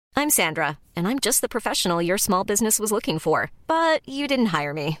I'm Sandra, and I'm just the professional your small business was looking for. But you didn't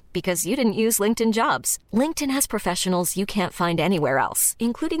hire me because you didn't use LinkedIn Jobs. LinkedIn has professionals you can't find anywhere else,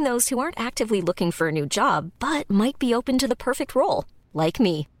 including those who aren't actively looking for a new job, but might be open to the perfect role, like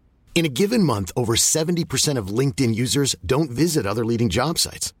me. In a given month, over 70% of LinkedIn users don't visit other leading job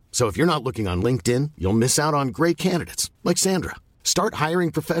sites. So if you're not looking on LinkedIn, you'll miss out on great candidates like Sandra. Start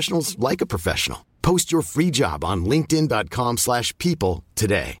hiring professionals like a professional. Post your free job on linkedin.com/people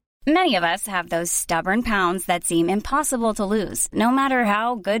today. Many of us have those stubborn pounds that seem impossible to lose, no matter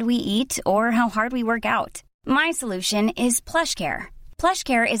how good we eat or how hard we work out. My solution is PlushCare.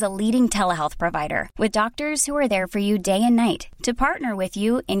 PlushCare is a leading telehealth provider with doctors who are there for you day and night to partner with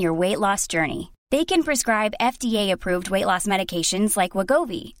you in your weight loss journey. They can prescribe FDA-approved weight loss medications like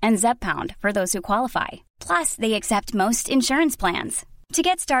Wegovy and Zepbound for those who qualify. Plus, they accept most insurance plans. To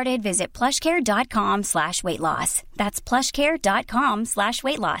get started, visit plushcare.com/weightloss. That's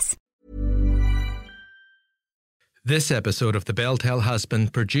plushcare.com/weightloss. This episode of The Bell Tell has been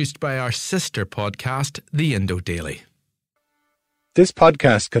produced by our sister podcast, The Indo Daily. This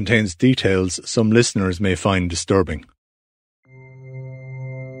podcast contains details some listeners may find disturbing.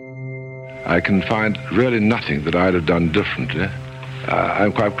 I can find really nothing that I'd have done differently.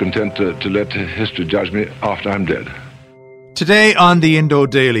 I'm quite content to let history judge me after I'm dead. Today on the Indo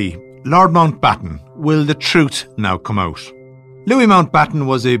Daily, Lord Mountbatten, will the truth now come out? Louis Mountbatten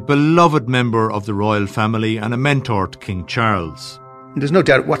was a beloved member of the royal family and a mentor to King Charles. There's no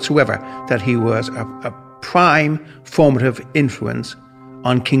doubt whatsoever that he was a prime formative influence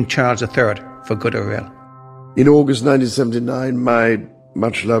on King Charles III, for good or ill. In August 1979, my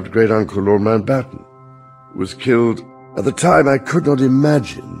much-loved great-uncle Lord Mountbatten was killed. At the time, I could not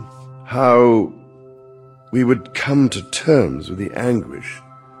imagine how we would come to terms with the anguish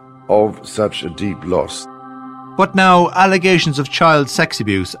of such a deep loss. But now, allegations of child sex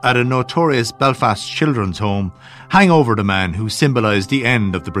abuse at a notorious Belfast children's home hang over the man who symbolised the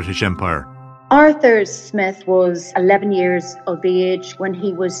end of the British Empire. Arthur Smith was 11 years of age when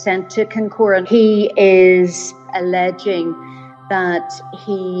he was sent to Kincora. He is alleging that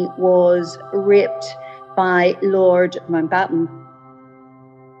he was raped by Lord Mountbatten.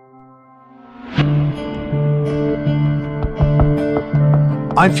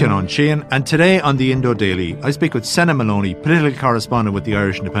 I'm Fionn Sheehan, and today on the Indo Daily, I speak with Senna Maloney, political correspondent with the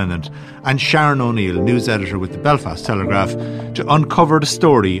Irish Independent, and Sharon O'Neill, news editor with the Belfast Telegraph, to uncover the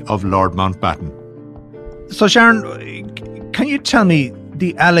story of Lord Mountbatten. So Sharon, can you tell me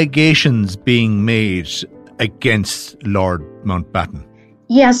the allegations being made against Lord Mountbatten?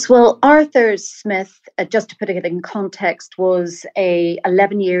 Yes, well, Arthur Smith, just to put it in context, was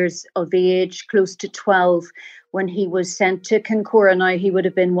 11 years of age, close to 12, when he was sent to Kincora. Now, he would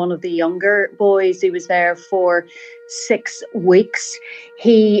have been one of the younger boys. He was there for 6 weeks.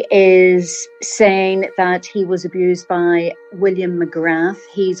 He is saying that he was abused by William McGrath.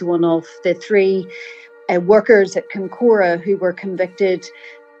 He's one of the 3 workers at Kincora who were convicted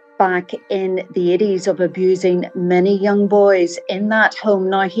back in the 80s of abusing many young boys in that home.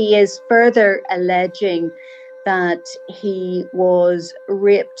 Now, he is further alleging that he was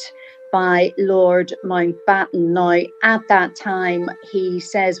raped by Lord Mountbatten. Now, at that time, he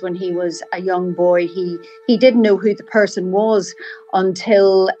says when he was a young boy, he didn't know who the person was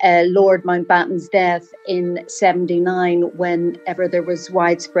until Lord Mountbatten's death in 1979, whenever there was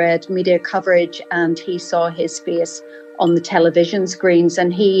widespread media coverage and he saw his face on the television screens.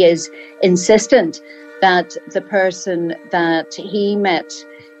 And he is insistent that the person that he met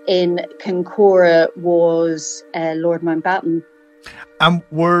in Kincora was Lord Mountbatten.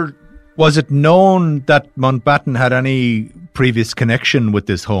 Was it known that Mountbatten had any previous connection with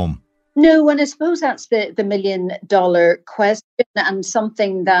this home? No, and I suppose that's the $1 million question, and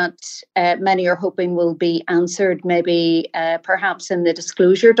something that many are hoping will be answered maybe perhaps in the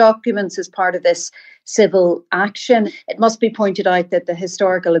disclosure documents as part of this civil action. It must be pointed out that the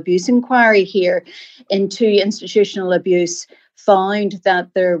historical abuse inquiry here into institutional abuse found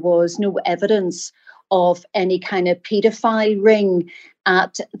that there was no evidence of any kind of paedophile ring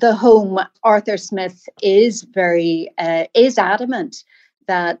at the home. Arthur Smith is adamant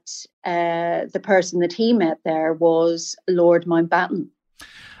that the person that he met there was Lord Mountbatten.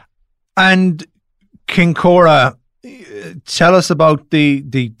 And Kincora, tell us about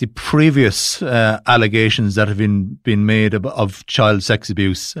the previous allegations that have been made of child sex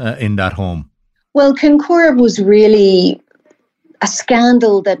abuse in that home. Well, Kincora was really a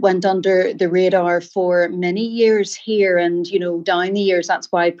scandal that went under the radar for many years here, and down the years,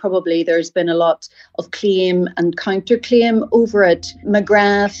 that's why probably there's been a lot of claim and counterclaim over it.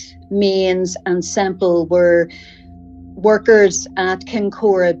 McGrath, Mains and Semple were workers at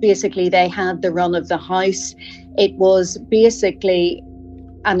Kincora, basically they had the run of the house. It was basically,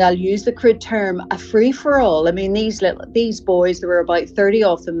 and I'll use the crude term, a free-for-all. I mean, these boys, there were about 30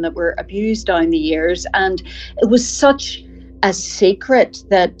 of them that were abused down the years, and it was such a secret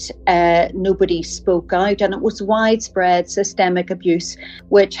that nobody spoke out, and it was widespread systemic abuse,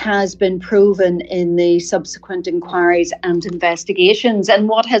 which has been proven in the subsequent inquiries and investigations. And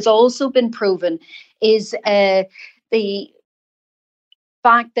what has also been proven is the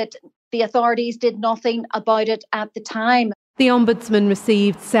fact that the authorities did nothing about it at the time. The Ombudsman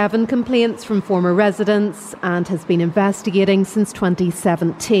received 7 complaints from former residents and has been investigating since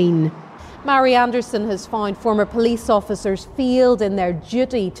 2017. Mary Anderson has found former police officers failed in their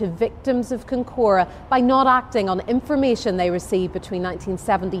duty to victims of Kincora by not acting on information they received between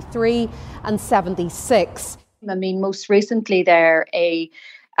 1973 and 76. I mean, most recently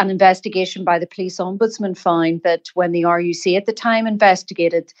an investigation by the police ombudsman found that when the RUC at the time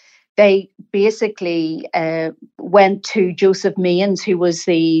investigated, they basically went to Joseph Means, who was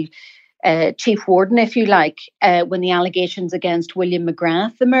the chief warden, if you like, when the allegations against William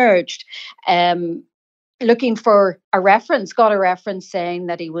McGrath emerged, looking for a reference, got a reference saying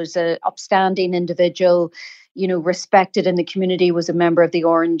that he was an upstanding individual, respected in the community, was a member of the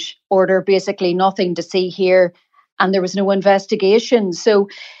Orange Order, basically nothing to see here, and there was no investigation. So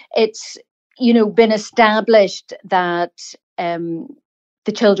it's, been established that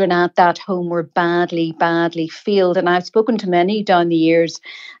the children at that home were badly, badly failed. And I've spoken to many down the years,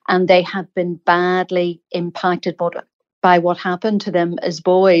 and they have been badly impacted by what happened to them as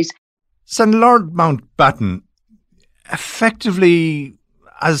boys. So Lord Mountbatten, effectively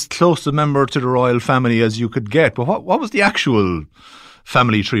as close a member to the royal family as you could get. But what was the actual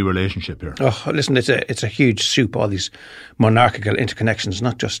family tree relationship here? Oh, listen, it's a huge soup, all these monarchical interconnections,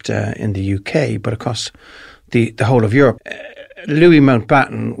 not just in the UK, but across the whole of Europe. Louis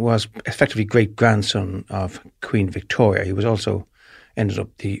Mountbatten was effectively great-grandson of Queen Victoria. He was also ended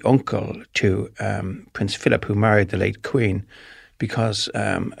up the uncle to Prince Philip, who married the late Queen, because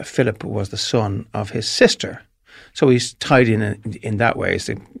Philip was the son of his sister. So he's tied in that way. It's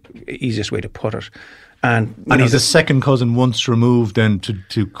the easiest way to put it. And he's a second cousin once removed then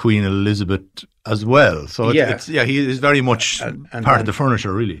to Queen Elizabeth as well. So he is very much part of the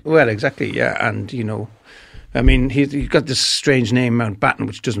furniture, really. Well, exactly, yeah. And, I mean, he's got this strange name, Mountbatten,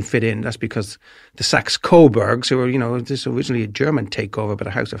 which doesn't fit in. That's because the Saxe-Coburgs, who were, this originally a German takeover by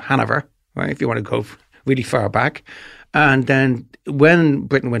the House of Hanover, right, if you want to go really far back. And then when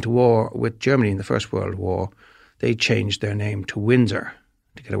Britain went to war with Germany in the First World War, they changed their name to Windsor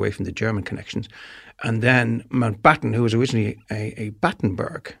to get away from the German connections. And then Mountbatten, who was originally a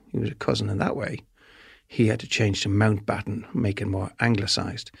Battenberg, he was a cousin in that way, he had to change to Mountbatten, make it more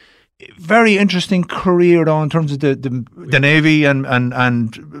anglicised. Very interesting career, though, in terms of the Navy and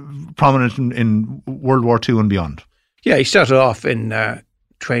prominent in World War II and beyond. Yeah, he started off in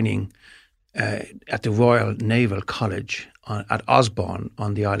training at the Royal Naval College at Osborne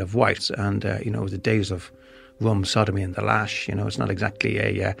on the Isle of Wight. And, the days of rum, sodomy and the lash, it's not exactly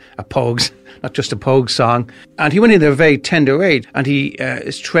a Pogues, not just a Pogues song. And he went in there at a very tender age, and he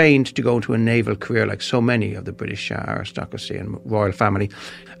is trained to go into a naval career like so many of the British aristocracy and royal family.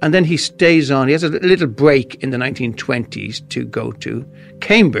 And then he stays on. He has a little break in the 1920s to go to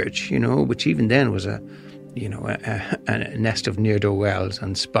Cambridge, which even then was a nest of ne'er-do-wells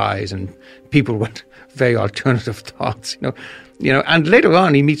and spies and people with very alternative thoughts, And later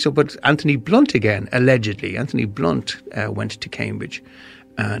on, he meets up with Anthony Blunt again, allegedly. Anthony Blunt went to Cambridge,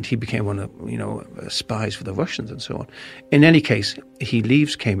 and he became one of, spies for the Russians and so on. In any case, he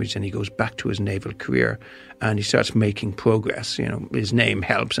leaves Cambridge and he goes back to his naval career, and he starts making progress. His name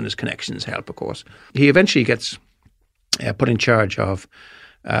helps and his connections help, of course. He eventually gets put in charge of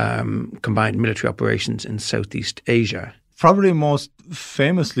combined military operations in Southeast Asia. Probably most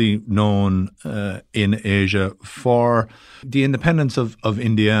famously known in Asia for the independence of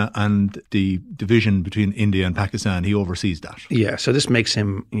India and the division between India and Pakistan. He oversees that. Yeah, so this makes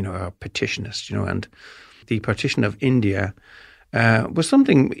him, a partitionist, and the partition of India was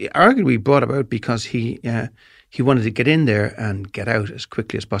something arguably brought about because he wanted to get in there and get out as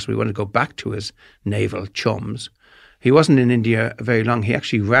quickly as possible. He wanted to go back to his naval chums. He wasn't in India very long. He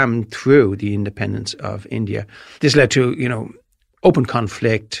actually rammed through the independence of India. This led to, open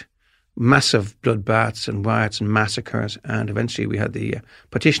conflict, massive bloodbaths and riots and massacres, and eventually we had the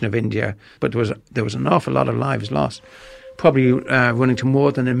partition of India. But there was an awful lot of lives lost, probably running to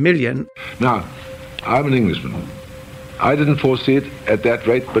more than 1 million. Now, I'm an Englishman. I didn't foresee it at that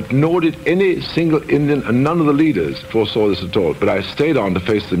rate, but nor did any single Indian, and none of the leaders foresaw this at all. But I stayed on to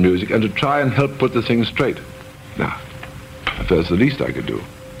face the music and to try and help put the thing straight. Now, That's the least I could do.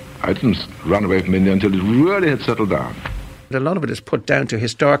 I didn't run away from India until it really had settled down. A lot of it is put down to,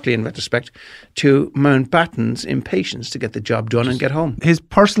 historically in retrospect, to Mountbatten's impatience to get the job done and get home. His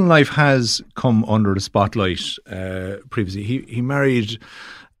personal life has come under the spotlight previously. He married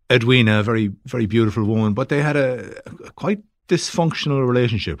Edwina, a very, very beautiful woman, but they had a quite dysfunctional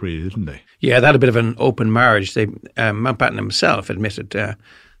relationship, really, didn't they? Yeah, they had a bit of an open marriage. Mountbatten himself admitted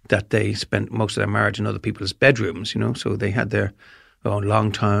that they spent most of their marriage in other people's bedrooms, so they had their own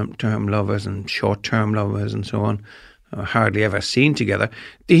long-term lovers and short-term lovers and so on. Hardly ever seen together.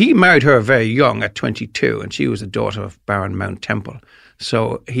 He married her very young at 22, and she was the daughter of Baron Mount Temple.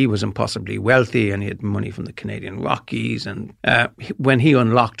 So he was impossibly wealthy, and he had money from the Canadian Rockies. And when he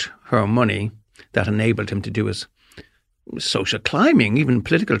unlocked her money, that enabled him to do his social climbing, even in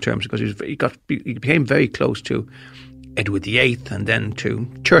political terms, because he became very close to Edward VIII and then to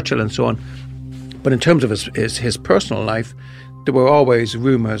Churchill and so on. But in terms of his personal life, there were always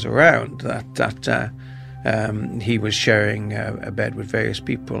rumours around that he was sharing a bed with various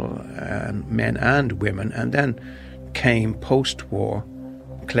people, men and women, and then came post-war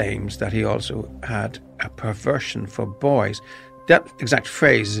claims that he also had a perversion for boys. That exact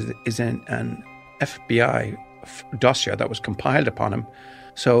phrase is in an FBI dossier that was compiled upon him.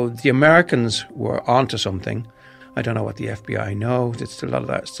 So the Americans were onto something. I don't know what the FBI know. A lot of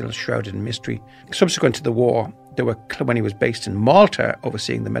that is still shrouded in mystery. Subsequent to the war, when he was based in Malta,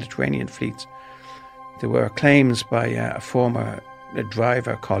 overseeing the Mediterranean fleets, there were claims by a former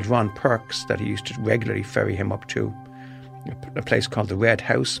driver called Ron Perks that he used to regularly ferry him up to a place called the Red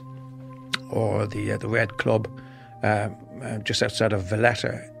House, or the Red Club, just outside of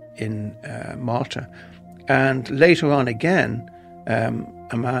Valletta in Malta. And later on again,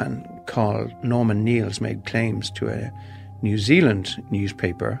 a man called Norman Niels made claims to a New Zealand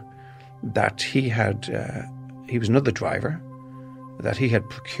newspaper that he was another driver, that he had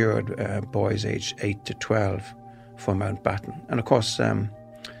procured boys aged 8 to 12 for Mountbatten. And of course,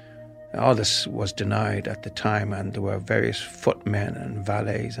 all this was denied at the time, and there were various footmen and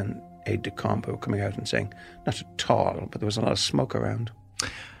valets and aides-de-camp who were coming out and saying, not at all, but there was a lot of smoke around.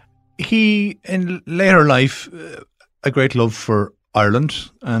 He, in later life, a great love for Ireland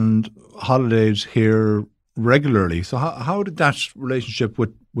and holidayed here regularly. So how did that relationship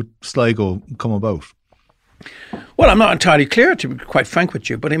with Sligo come about? Well, I'm not entirely clear, to be quite frank with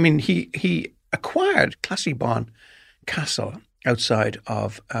you, but I mean, he acquired Classybon Castle outside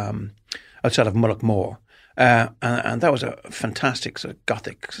of Mullaghmore, and that was a fantastic sort of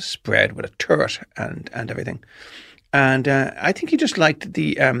Gothic spread with a turret and everything. And I think he just liked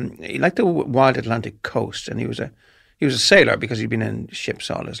the wild Atlantic coast, and he was a sailor because he'd been in ships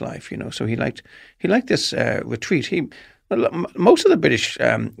all his life, So he liked this retreat. Most of the British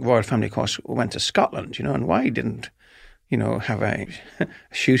royal family, of course, went to Scotland, and why he didn't, have a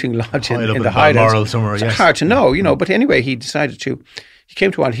shooting lodge in the Highlands. Somewhere, it's hard to know, But anyway, he decided to. He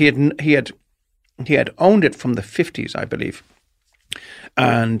came to Ireland. He had owned it from the 50s, I believe,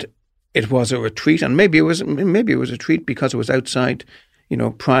 and it was a retreat. And maybe it was a retreat because it was outside,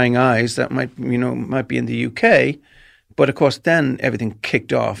 prying eyes that might be in the UK. But of course, then everything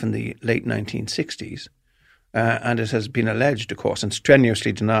kicked off in the late 1960s. And it has been alleged, of course, and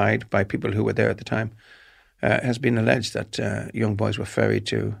strenuously denied by people who were there at the time, has been alleged that young boys were ferried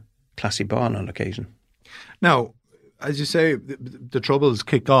to Classybon on occasion. Now, as you say, the Troubles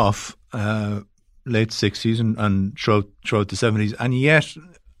kicked off late 60s and throughout the 70s, and yet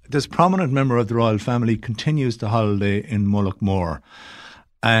this prominent member of the royal family continues to holiday in Mullaghmore.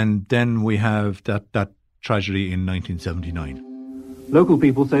 And then we have that tragedy in 1979. Local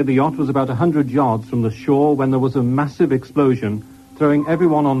people say the yacht was about 100 yards from the shore when there was a massive explosion, throwing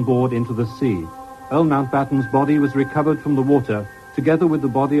everyone on board into the sea. Earl Mountbatten's body was recovered from the water, together with the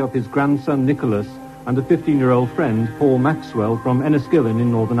body of his grandson Nicholas and a 15-year-old friend, Paul Maxwell, from Enniskillen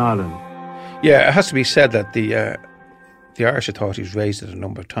in Northern Ireland. Yeah, it has to be said that the Irish authorities raised it a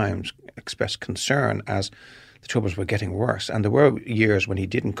number of times, expressed concern as the Troubles were getting worse. And there were years when he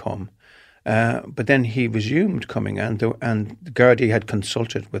didn't come. But then he resumed coming, and the Gardaí had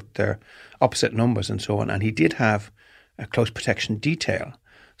consulted with their opposite numbers and so on, and he did have a close protection detail.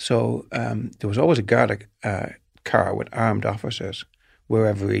 So there was always a Garda car with armed officers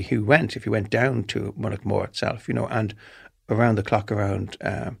wherever he went, if he went down to Mullaghmore itself, and around the clock around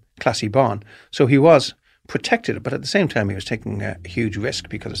Classybon. So he was protected, but at the same time he was taking a huge risk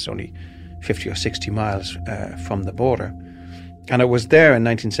because it's only 50 or 60 miles from the border. And it was there in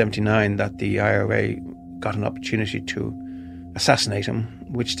 1979 that the IRA got an opportunity to assassinate him,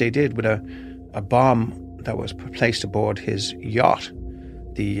 which they did with a bomb that was placed aboard his yacht,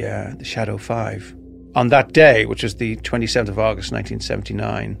 the Shadow 5. On that day, which was the 27th of August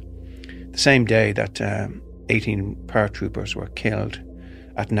 1979, the same day that 18 paratroopers were killed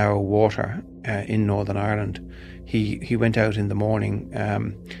at Narrow Water in Northern Ireland, he went out in the morning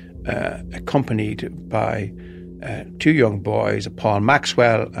accompanied by 2 young boys, Paul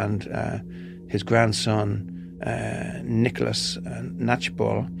Maxwell and his grandson Nicholas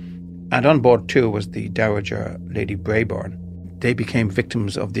Natchbull, and on board too was the Dowager Lady Brabourne. They became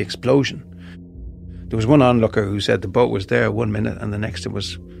victims of the explosion. There was one onlooker who said the boat was there 1 minute and the next it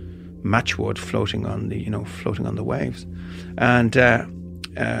was matchwood floating on the waves. And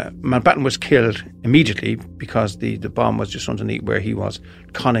Mountbatten was killed immediately because the bomb was just underneath where he was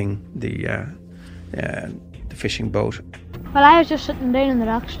conning the fishing boat. Well, I was just sitting down on the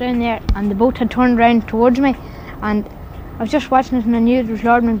rocks down there and the boat had turned round towards me, and I was just watching it and I knew it was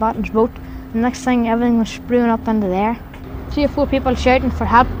Lord Mountbatten's boat. The next thing, everything was spewing up into the air. 3 or 4 people shouting for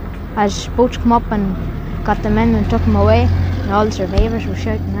help as boats come up and got them in and took them away, and all the survivors were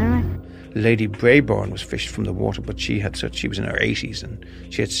shouting anyway. Lady Brabourne was fished from the water, but she was in her 80s and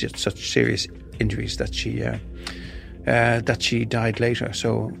she had such serious injuries that she died later.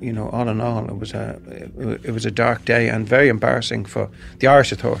 So, all in all, it was a dark day and very embarrassing for the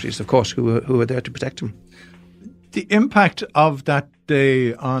Irish authorities, of course, who were there to protect him. The impact of that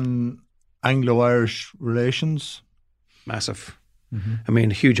day on Anglo-Irish relations? Massive. Mm-hmm. I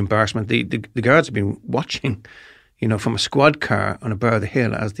mean, a huge embarrassment. The guards had been watching, from a squad car on a bar of the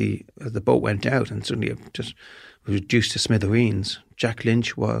hill as the boat went out, and suddenly it just was reduced to smithereens. Jack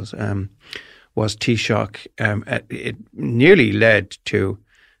Lynch was Taoiseach. It nearly led to,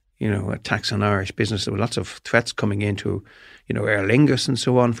 attacks on Irish business. There were lots of threats coming into, Aer Lingus and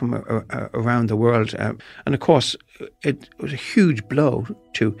so on from around the world. And of course, it was a huge blow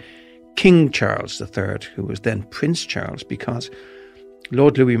to King Charles III, who was then Prince Charles, because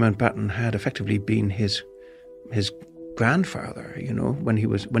Lord Louis Mountbatten had effectively been his grandfather, when he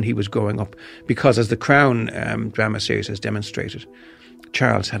was growing up. Because as the Crown drama series has demonstrated,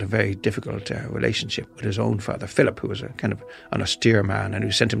 Charles had a very difficult relationship with his own father, Philip, who was a kind of an austere man and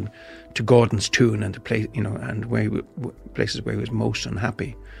who sent him to Gordon's Toon and to play, and places where he was most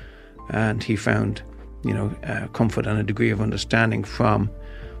unhappy. And he found, comfort and a degree of understanding from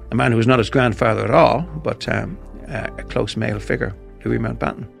a man who was not his grandfather at all, but a close male figure, Louis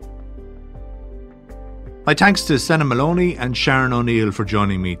Mountbatten. My thanks to Senna Maloney and Sharon O'Neill for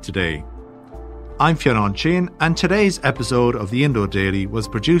joining me today. I'm Fionn Chin, and today's episode of the Indo Daily was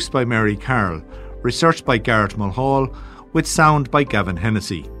produced by Mary Carroll, researched by Garrett Mulhall, with sound by Gavin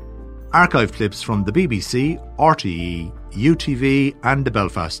Hennessy. Archive clips from the BBC, RTE, UTV and the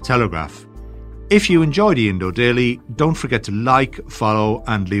Belfast Telegraph. If you enjoy the Indo Daily, don't forget to like, follow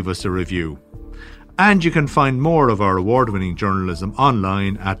and leave us a review. And you can find more of our award-winning journalism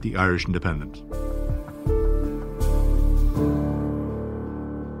online at the Irish Independent.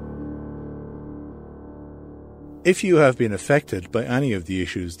 If you have been affected by any of the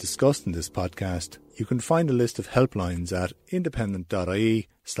issues discussed in this podcast, you can find a list of helplines at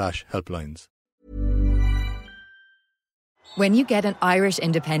independent.ie/helplines. When you get an Irish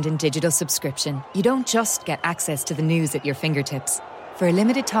Independent digital subscription, you don't just get access to the news at your fingertips. For a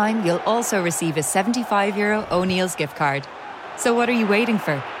limited time, you'll also receive a €75 O'Neill's gift card. So what are you waiting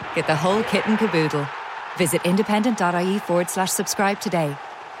for? Get the whole kit and caboodle. Visit independent.ie/subscribe today.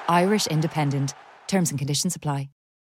 Irish Independent. Terms and conditions apply.